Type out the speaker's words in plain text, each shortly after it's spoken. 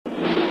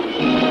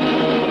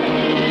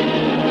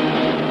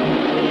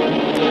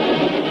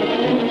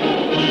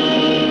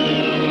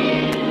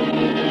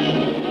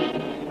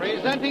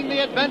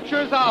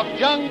of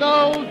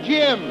Jungle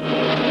Jim.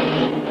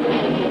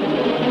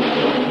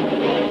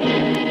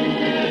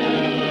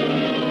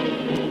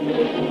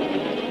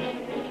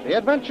 The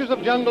adventures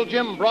of Jungle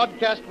Jim,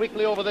 broadcast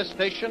weekly over this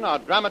station, are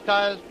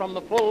dramatized from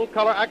the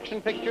full-color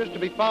action pictures to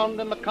be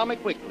found in the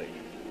Comic Weekly,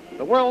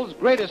 the world's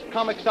greatest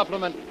comic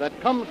supplement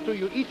that comes to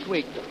you each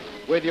week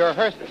with your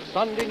Hearst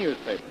Sunday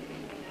newspaper.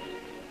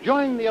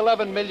 Join the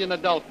 11 million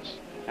adults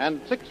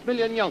and 6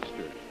 million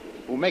youngsters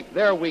who make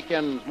their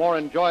weekends more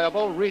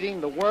enjoyable reading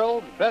the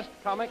world's best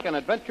comic and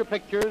adventure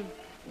pictures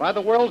by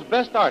the world's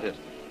best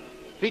artists,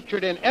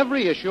 featured in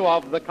every issue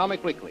of the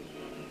Comic Weekly.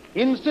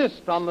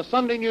 Insist on the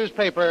Sunday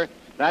newspaper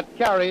that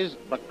carries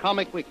the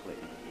Comic Weekly.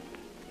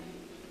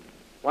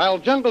 While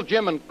Jungle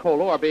Jim and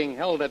Kolo are being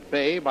held at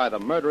bay by the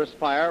murderous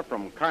fire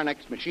from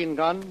Karnak's machine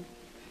gun,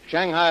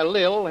 Shanghai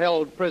Lil,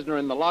 held prisoner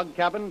in the log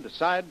cabin,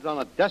 decides on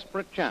a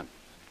desperate chance.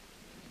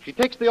 She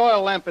takes the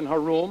oil lamp in her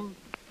room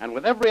and,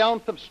 with every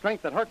ounce of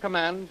strength at her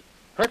command,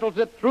 hurtles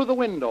it through the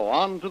window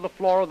onto the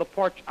floor of the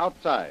porch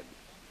outside.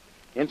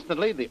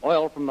 Instantly, the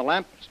oil from the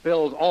lamp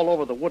spills all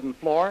over the wooden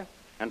floor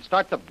and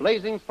starts a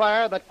blazing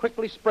fire that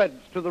quickly spreads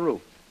to the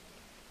roof.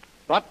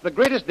 But the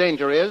greatest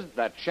danger is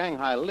that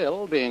Shanghai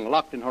Lil, being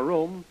locked in her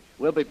room,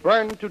 will be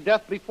burned to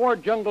death before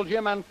Jungle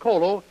Jim and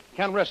Kolo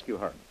can rescue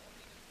her.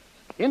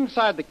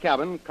 Inside the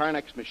cabin,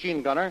 Karnak's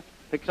machine gunner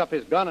picks up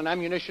his gun and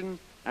ammunition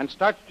and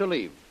starts to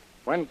leave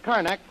when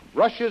Karnak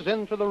rushes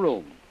into the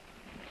room.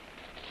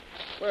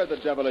 Where the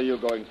devil are you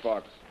going,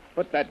 Fox?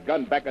 Put that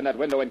gun back in that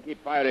window and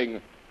keep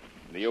firing.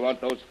 Do you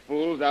want those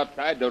fools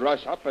outside to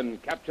rush up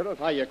and capture us?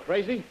 Are you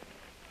crazy?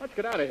 Let's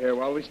get out of here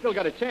while we still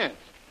got a chance.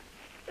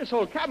 This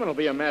whole cabin will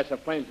be a mass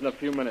of flames in a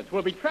few minutes.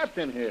 We'll be trapped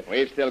in here.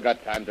 We've still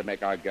got time to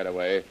make our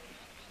getaway.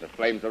 The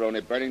flames are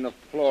only burning the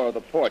floor of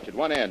the porch at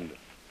one end.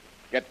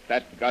 Get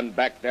that gun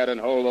back there and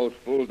hold those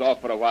fools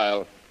off for a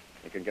while.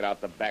 We can get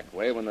out the back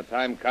way when the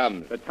time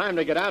comes. The time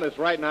to get out is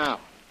right now.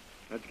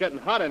 It's getting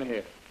hot in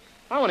here.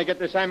 I want to get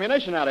this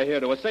ammunition out of here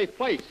to a safe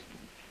place.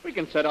 We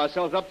can set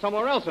ourselves up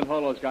somewhere else and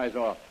hold those guys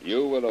off.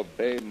 You will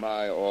obey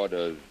my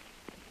orders.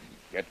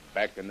 Get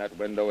back in that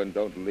window and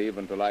don't leave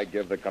until I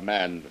give the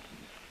command.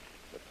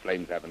 The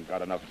flames haven't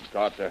got enough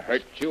start to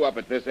hurt you up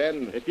at this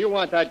end. If you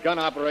want that gun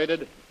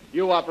operated,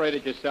 you operate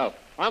it yourself.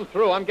 I'm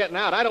through. I'm getting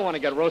out. I don't want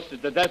to get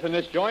roasted to death in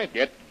this joint.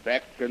 Get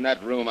back in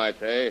that room, I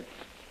say.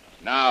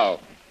 Now,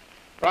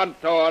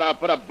 pronto, or I'll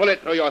put a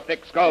bullet through your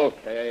thick skull.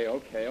 Okay,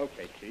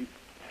 Chief.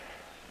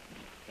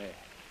 There.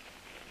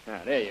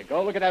 Now, there you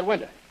go. Look at that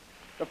window.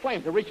 The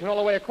flames are reaching all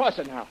the way across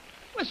it now.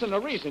 Listen to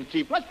reason,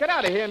 Chief. Let's get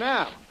out of here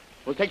now.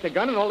 We'll take the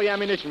gun and all the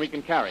ammunition we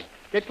can carry.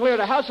 Get clear of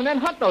the house and then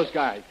hunt those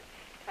guys.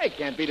 They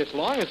can't beat us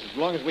long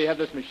as we have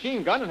this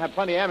machine gun and have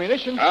plenty of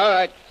ammunition. All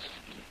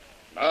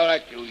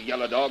right, you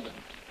yellow dog.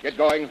 Get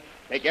going.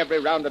 Take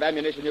every round of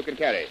ammunition you can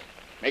carry.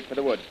 Make for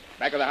the woods,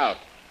 back of the house.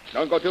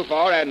 Don't go too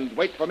far and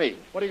wait for me.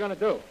 What are you going to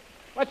do?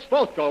 Let's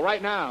both go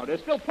right now.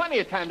 There's still plenty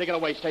of time to get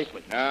away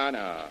safely.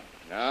 No.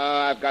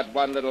 I've got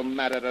one little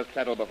matter to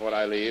settle before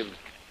I leave.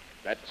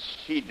 That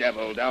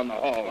she-devil down the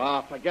hall.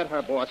 Oh, forget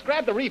her, boss.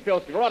 Grab the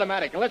refills to your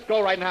automatic and let's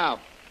go right now.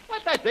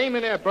 Let that dame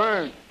in there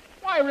burn.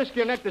 Why risk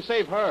your neck to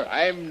save her?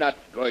 I'm not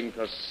going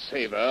to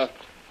save her,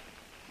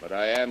 but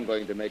I am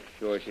going to make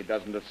sure she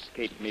doesn't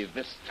escape me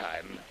this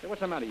time. Hey,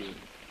 what's the matter, you?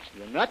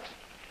 You nuts?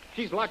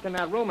 She's locked in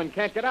that room and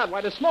can't get out.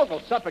 Why, the smoke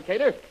will suffocate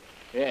her.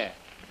 Yeah,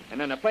 and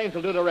then the flames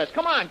will do the rest.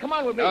 Come on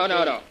with me.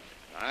 No.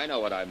 I know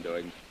what I'm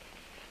doing.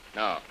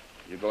 Now,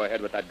 you go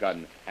ahead with that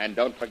gun. And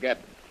don't forget,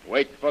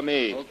 wait for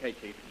me. Okay,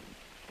 Chief.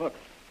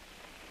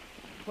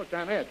 Look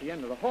down there at the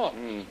end of the hall.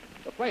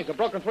 The flames are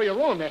broken through your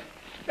room.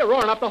 They're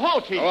roaring up the hall,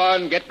 Chief. Go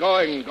on, get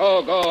going.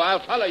 Go. I'll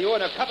follow you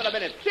in a couple of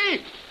minutes.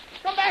 Chief,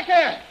 come back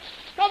here.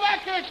 Come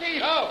back here, Chief.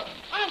 No.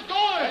 I'm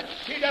going. That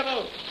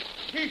she-devil.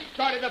 She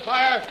started the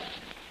fire.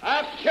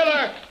 I'll kill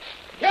her.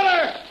 Kill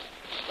her.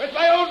 With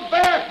my own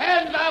bare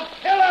hands, I'll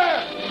kill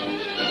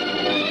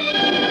her.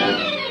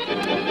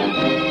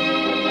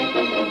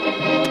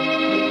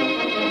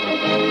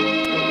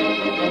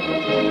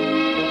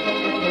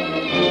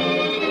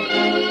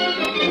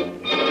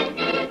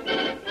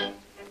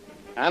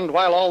 And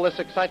while all this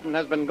excitement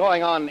has been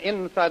going on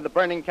inside the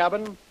burning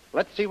cabin,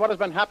 let's see what has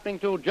been happening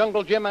to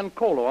Jungle Jim and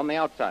Kolo on the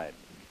outside.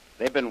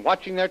 They've been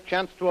watching their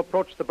chance to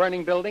approach the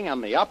burning building,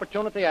 and the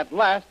opportunity at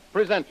last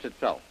presents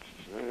itself.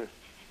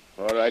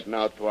 All right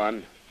now,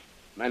 Tuan.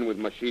 Man with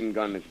machine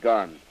gun is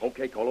gone.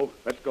 Okay, Kolo,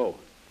 let's go.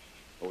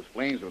 Those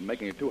flames are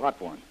making it too hot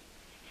for him.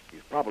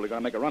 He's probably going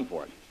to make a run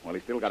for it. Well,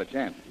 he's still got a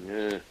chance.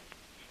 Yeah.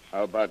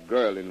 How about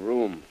girl in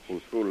room who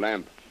threw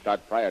lamp?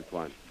 Start fire,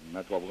 Tuan. And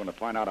that's what we're going to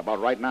find out about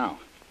right now.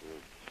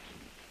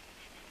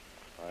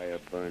 Fire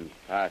burned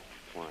fast,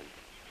 Tuan.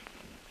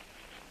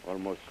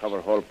 Almost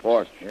cover whole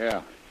porch.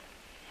 Yeah.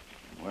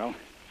 Well,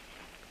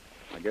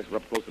 I guess we're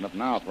up close enough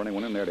now for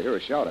anyone in there to hear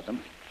us shout at them.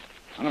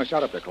 I'm going to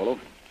shout up there, Kolo,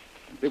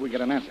 and see if we can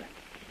get an answer.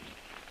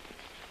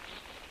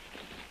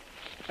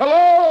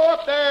 Hello,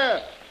 up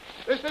there.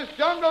 This is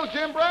Jungle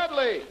Jim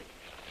Bradley.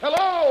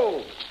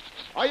 Hello.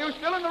 Are you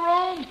still in the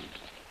room?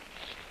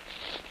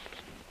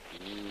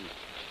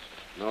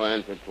 No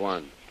answer,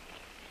 Tuan.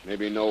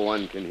 Maybe no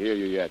one can hear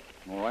you yet.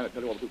 All right, I'll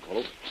tell you what we'll do,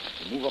 Colo.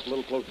 We'll move up a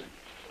little closer.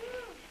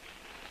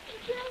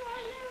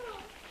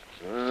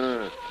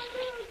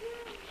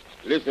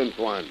 Listen,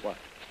 Tuan. What?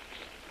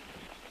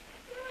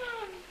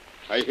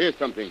 I hear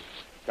something.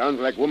 Sounds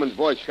like woman's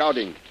voice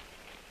shouting.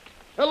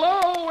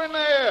 Hello in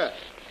there.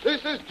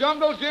 This is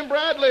Jungle Jim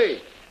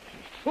Bradley.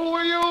 Who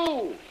are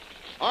you?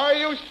 Are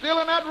you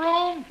still in that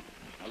room?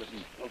 Now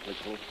listen closely,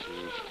 Colo.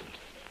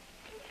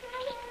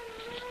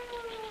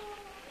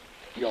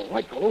 You're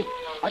right, Colo.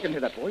 I can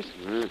hear that voice.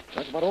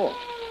 That's about all.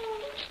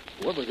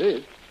 Whoever it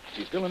is,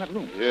 she's still in that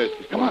room. Yes.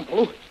 Come on,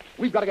 Colo.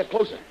 We've got to get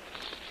closer.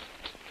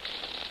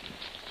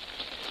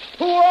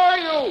 Who are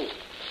you?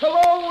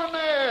 Hello in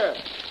there.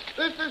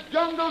 This is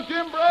Jungle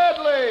Jim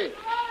Bradley.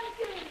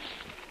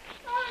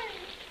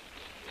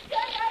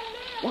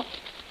 What?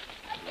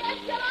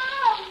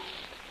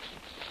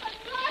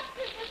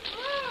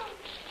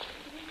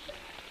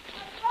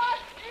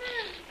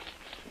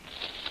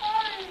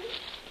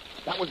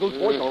 That was Lou's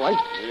voice, all right.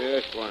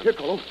 Yes, Tuan. Here,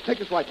 Colo, take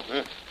this rifle.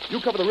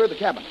 You cover the rear of the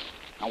cabin.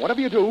 Now, whatever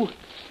you do,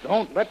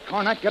 don't let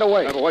Karnak get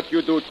away. Now, what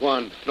you do,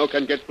 Tuan? No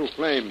can get through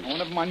flame. Oh,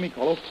 never mind me,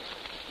 Colo.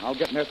 I'll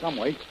get in there some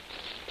way.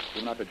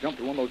 You'll have to jump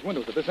through one of those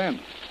windows at this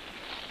end.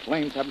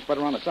 Flames haven't spread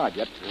around the side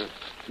yet.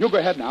 You go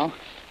ahead now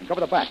and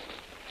cover the back.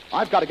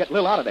 I've got to get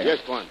Lil out of there. Yes,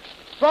 Tuan.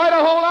 Try to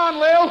hold on,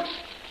 Lil.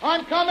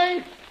 I'm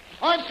coming.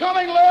 I'm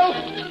coming, Lil.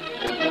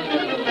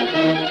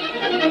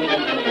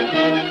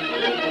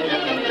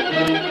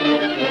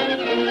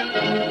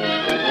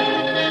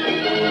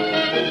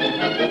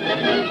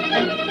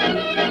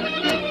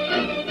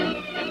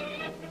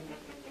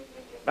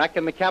 Back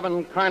in the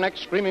cabin, Karnak,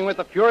 screaming with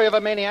the fury of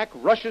a maniac,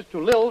 rushes to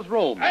Lil's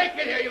room. I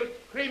can hear you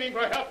screaming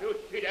for help, you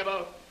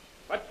she-devil.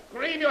 But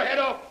scream your head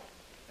off.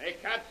 They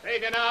can't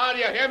save you now, do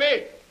you hear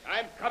me?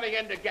 I'm coming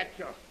in to get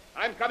you.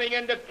 I'm coming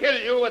in to kill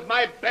you with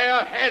my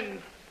bare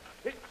hands.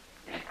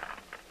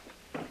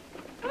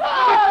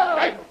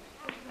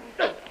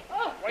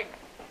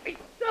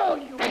 Oh,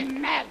 you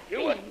mad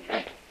fiend.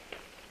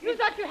 You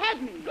thought you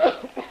had me.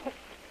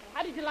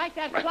 How did you like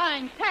that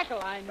flying tackle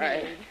I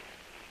made?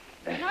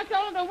 Knocked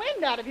all of the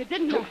wind out of you,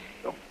 didn't you?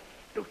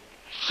 You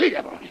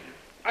she-devil.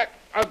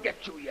 I'll get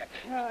you yet.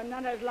 Oh,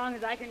 not as long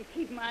as I can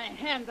keep my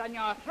hands on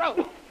your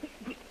throat.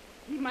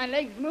 Keep my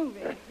legs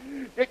moving.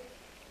 If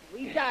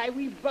we die,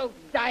 we both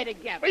die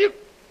together. You,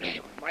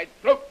 my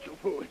throat, you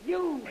fool.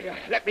 You.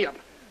 Let me up.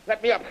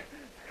 Let me up.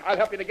 I'll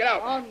help you to get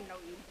out. Oh, no,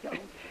 you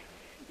don't.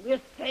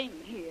 We're staying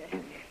here.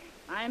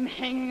 I'm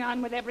hanging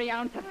on with every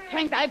ounce of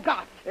strength I've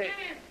got.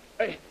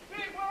 Hey,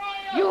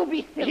 You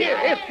be still.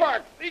 here,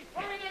 Spark.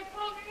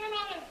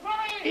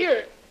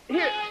 Here,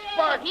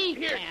 Spark. He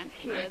Here. can't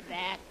hear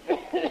that.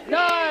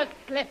 You're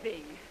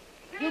slipping.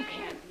 You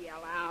can't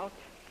yell out.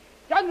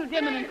 Jungle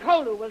Jim and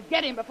Kolu will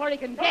get him before he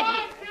can get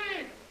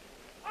here.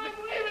 I'm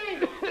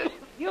leaving.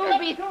 You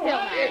be still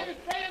now. Staying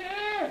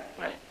here.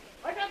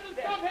 I got the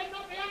stuff hidden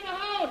up behind the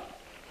house.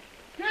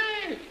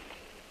 Steve!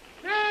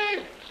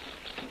 Steve!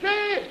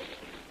 Steve!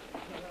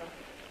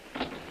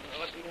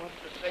 Well, if he wants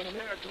to stay in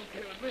there, it's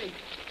okay with me.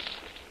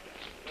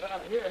 But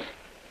out here,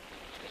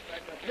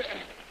 back up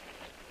here.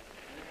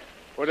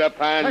 Put up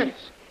hands.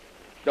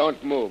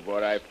 Don't move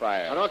or I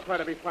fire. Now, don't try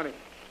to be funny.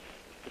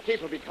 The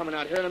chief will be coming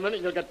out here in a minute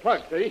and you'll get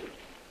plugged, see?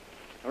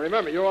 Now,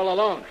 remember, you're all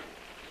alone.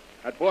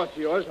 That boss of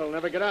yours will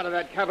never get out of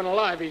that cabin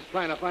alive. He's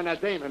trying to find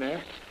that dame in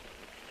there.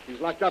 She's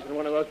locked up in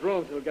one of those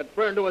rooms. He'll get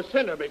burned to a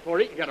cinder before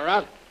he can get her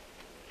out.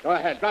 Go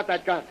ahead. Drop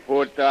that gun.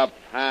 Put up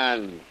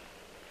hands.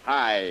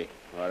 High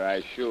or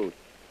I shoot.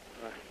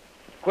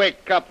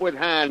 Quick, up with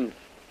hands.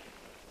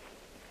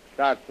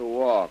 Start to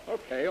walk.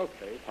 Okay.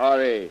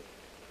 Hurry.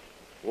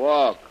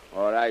 Walk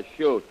or I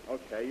shoot.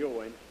 Okay, you'll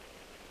win.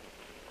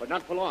 But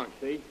not for long,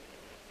 see?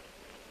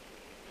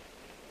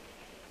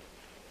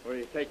 Where are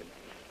you taking me?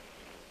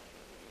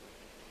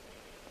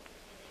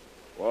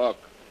 Walk.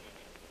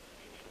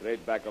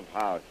 Straight back of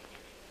house.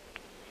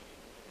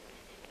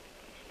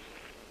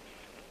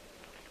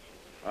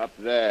 Up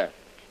there.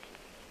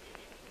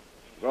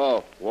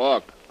 Go.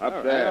 Walk.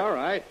 Up there. All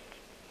right.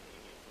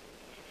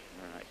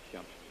 All right,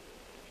 chump.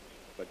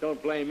 But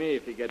don't blame me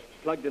if you get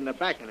plugged in the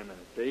back in a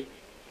minute, see?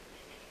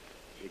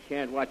 You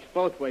can't watch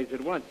both ways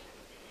at once.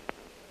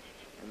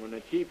 And when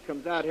the chief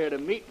comes out here to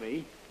meet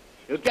me,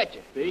 he'll get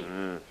you, see?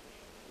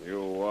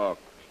 You walk.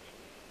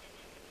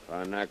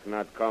 Karnak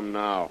not come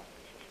now.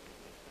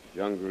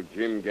 Jungle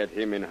Jim get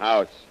him in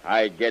house.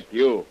 I get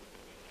you.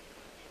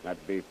 That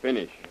be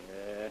finished.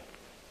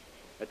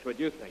 That's what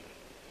you think.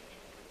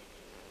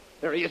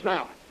 There he is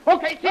now.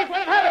 Okay, Chief,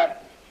 let him have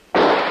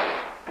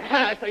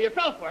it. So you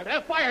fell for it,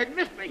 huh? Fired,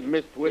 missed me.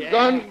 Missed with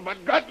gun,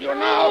 but got you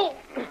now.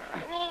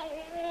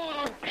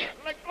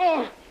 Let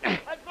go.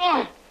 Let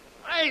go.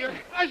 Hey, you're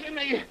crushing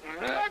me.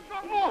 Let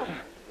go.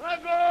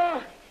 Let go.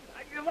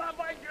 I give up.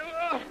 I give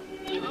up.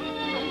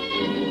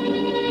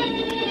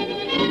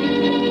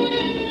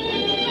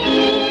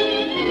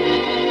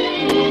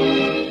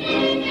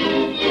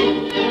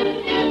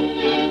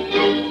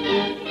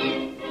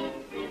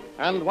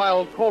 And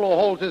while Kolo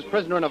holds his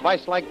prisoner in a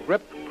vice-like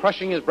grip,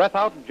 crushing his breath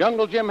out,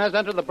 Jungle Jim has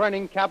entered the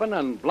burning cabin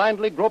and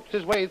blindly gropes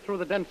his way through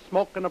the dense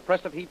smoke and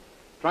oppressive heat,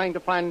 trying to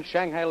find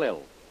Shanghai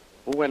Lil,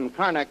 who, when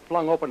Karnak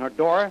flung open her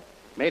door,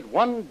 made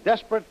one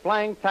desperate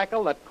flying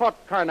tackle that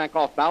caught Karnak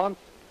off balance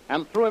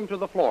and threw him to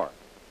the floor,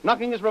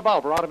 knocking his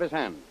revolver out of his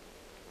hand.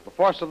 The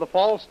force of the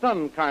fall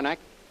stunned Karnak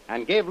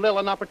and gave Lil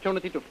an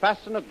opportunity to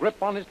fasten a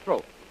grip on his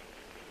throat.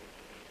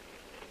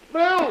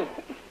 Lil!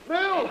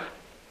 Lil!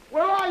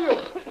 Where are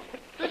you?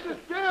 This is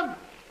Jim.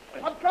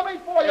 I'm coming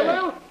for you,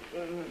 Lil.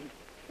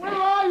 Where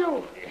are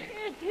you?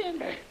 It's him.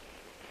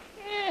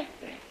 Here.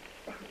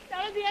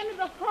 Down at the end of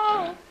the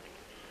hall.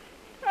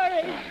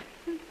 Hurry.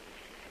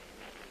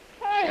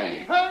 Hurry.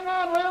 Hang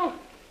on, Lil.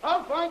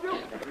 I'll find you.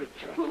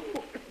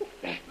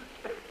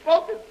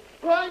 Smoke is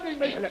blinding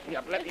me. Let me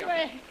up. This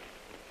way.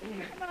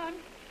 Come on.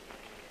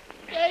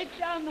 Straight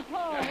down the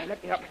hall.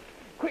 Let me up.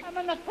 Quick. I'm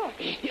on the hook.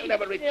 He'll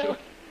never reach you.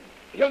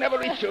 He'll never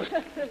reach you.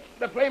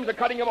 The flames are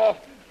cutting him off.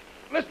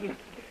 Listen,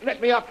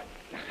 let me up.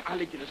 I'll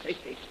lead you to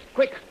safety.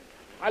 Quick.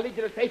 I'll lead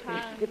you to safety.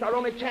 It's our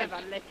only chance.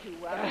 Never let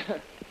you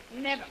up.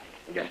 Never.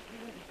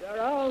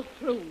 You're all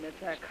through,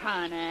 Mr.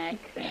 Karnak.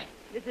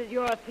 This is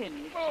your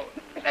finish. Oh,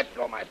 let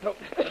go my throat.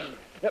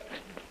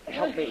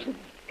 Help me.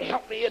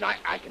 Help me, and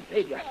I can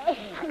save you.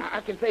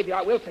 I can save you.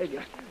 I will save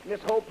you.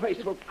 This whole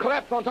place will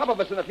collapse on top of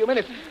us in a few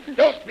minutes.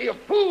 Don't be a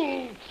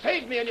fool.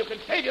 Save me, and you can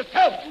save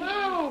yourself.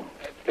 Lil!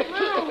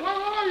 Lil, where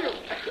are you?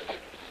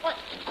 I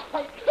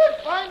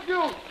can't find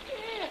you.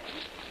 Here.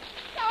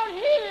 Down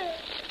here.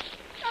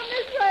 Down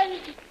this way.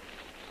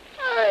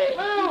 Hurry.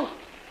 Lil!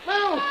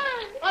 Lil!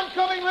 I'm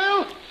coming,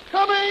 Lil!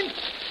 Coming!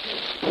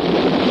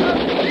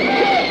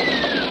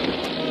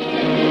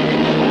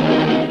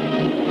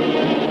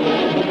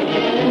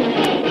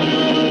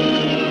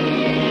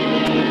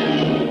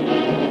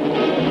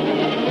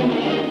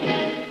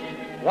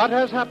 What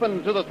has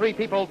happened to the three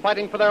people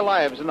fighting for their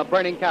lives in the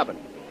burning cabin?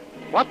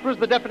 What was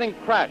the deafening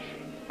crash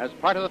as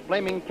part of the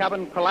flaming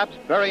cabin collapsed,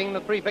 burying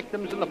the three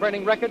victims in the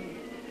burning wreckage?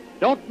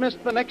 Don't miss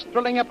the next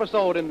thrilling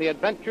episode in the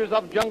adventures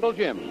of Jungle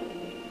Jim.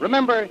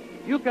 Remember,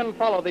 you can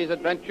follow these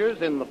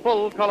adventures in the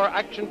full-color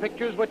action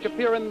pictures which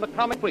appear in the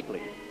Comic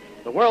Weekly,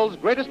 the world's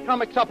greatest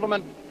comic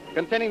supplement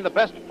containing the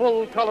best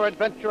full-color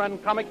adventure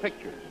and comic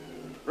pictures.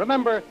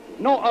 Remember,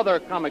 no other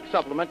comic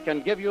supplement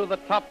can give you the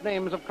top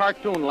names of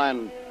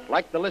Cartoonland,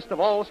 like the list of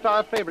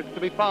all-star favorites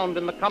to be found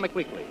in the Comic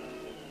Weekly.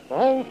 The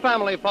whole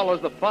family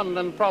follows the fun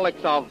and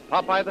frolics of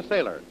Popeye the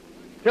Sailor,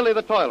 Tilly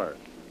the Toiler,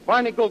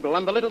 Barney Google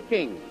and the Little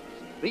King,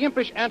 the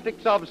impish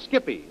antics of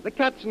Skippy, the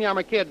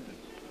Katzenjammer Kid,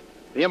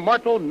 the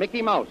immortal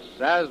Mickey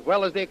Mouse, as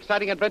well as the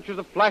exciting adventures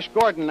of Flash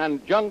Gordon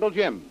and Jungle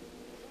Jim.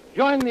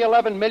 Join the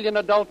 11 million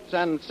adults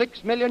and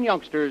 6 million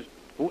youngsters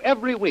who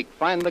every week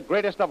find the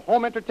greatest of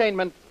home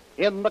entertainment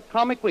in the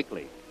Comic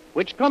Weekly,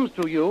 which comes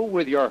to you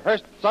with your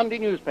Hearst Sunday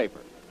newspaper.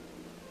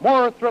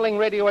 More thrilling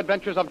radio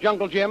adventures of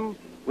Jungle Jim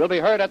will be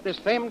heard at this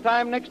same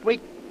time next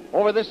week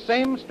over this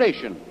same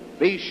station.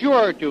 Be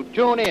sure to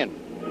tune in.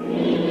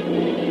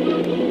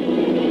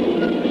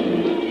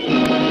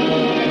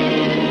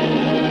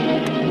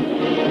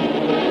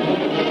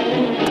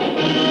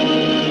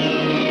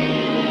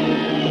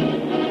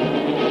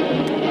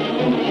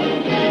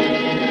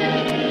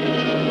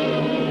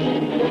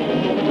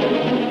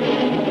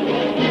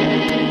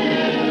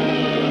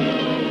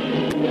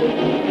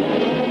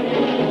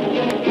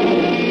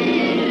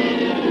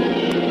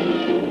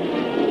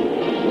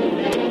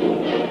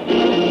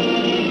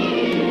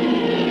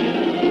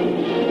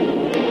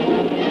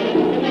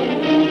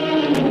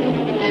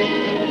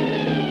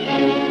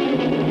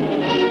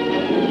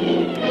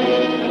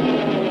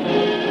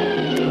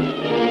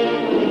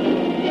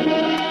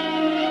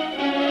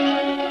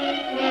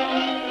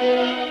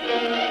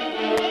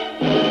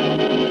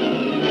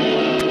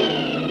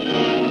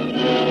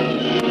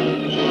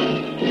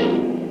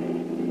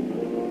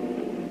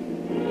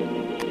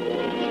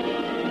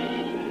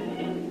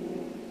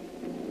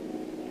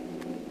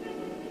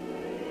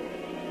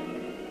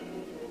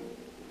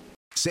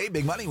 Save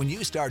big money when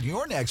you start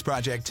your next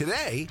project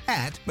today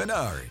at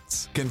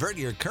Menards. Convert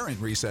your current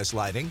recessed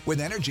lighting with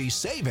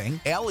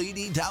energy-saving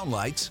LED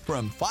downlights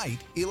from Fight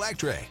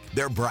Electric.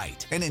 They're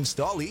bright and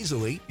install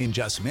easily in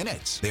just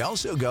minutes. They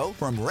also go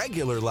from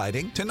regular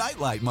lighting to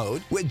nightlight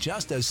mode with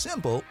just a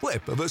simple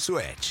flip of a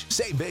switch.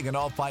 Save big on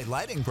all Fight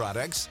lighting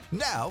products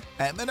now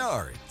at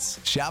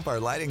Menards. Shop our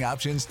lighting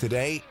options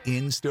today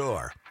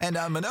in-store and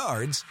on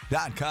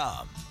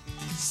Menards.com.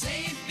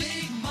 Save big.